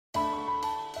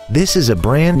This is a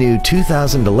brand new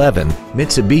 2011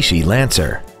 Mitsubishi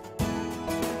Lancer.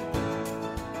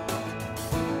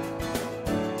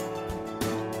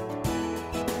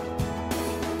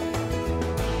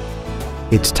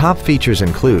 Its top features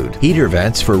include heater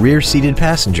vents for rear-seated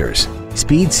passengers,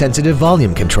 speed-sensitive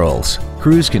volume controls,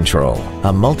 cruise control,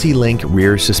 a multi-link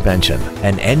rear suspension,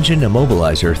 an engine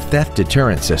immobilizer theft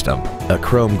deterrent system, a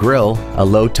chrome grille, a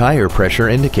low tire pressure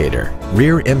indicator,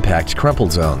 rear impact crumple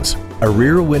zones, a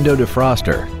rear window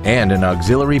defroster, and an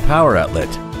auxiliary power outlet.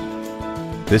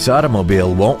 This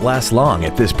automobile won't last long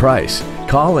at this price.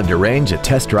 Call and arrange a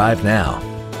test drive now.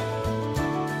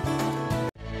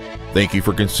 Thank you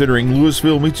for considering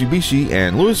Lewisville Mitsubishi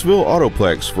and Lewisville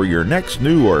Autoplex for your next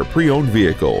new or pre-owned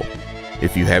vehicle.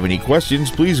 If you have any questions,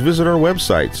 please visit our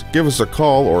websites, give us a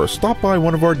call, or stop by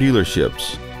one of our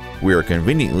dealerships. We are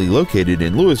conveniently located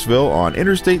in Lewisville on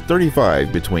Interstate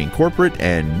 35 between Corporate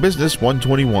and Business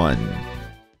 121.